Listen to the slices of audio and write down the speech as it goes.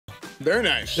Very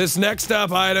nice. This next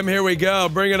up item, here we go.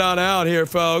 Bring it on out here,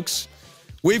 folks.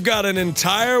 We've got an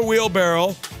entire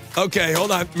wheelbarrow. Okay,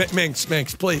 hold on. Minx,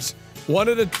 please. One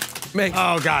at a... Minx.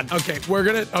 Oh, God. Okay, we're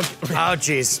gonna... Okay. Oh,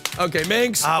 jeez. Okay,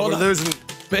 Minx. We're losing.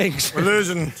 Minx. We're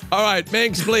losing. All right,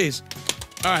 Minx, please.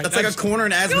 All right. That's like a corner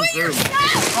in Asmon's room.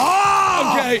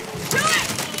 Oh! Okay. Do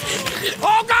it!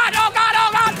 Oh, God! Oh, God!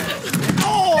 Oh, God!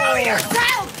 Oh! Do it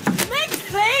yourself! Minx,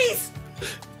 please!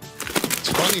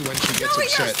 It's funny when she gets Do it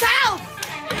upset. yourself!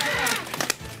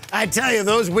 I tell you,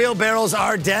 those wheelbarrows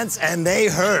are dense and they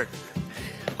hurt.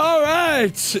 All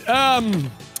right.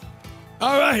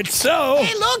 All right, so...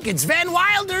 Hey, look, it's Van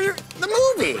Wilder, the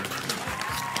movie.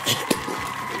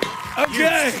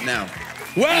 Okay. Now.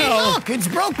 Well... Hey, look, it's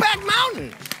Brokeback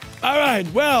Mountain. All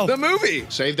right, well... The movie.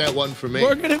 Save that one for me.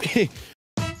 We're gonna be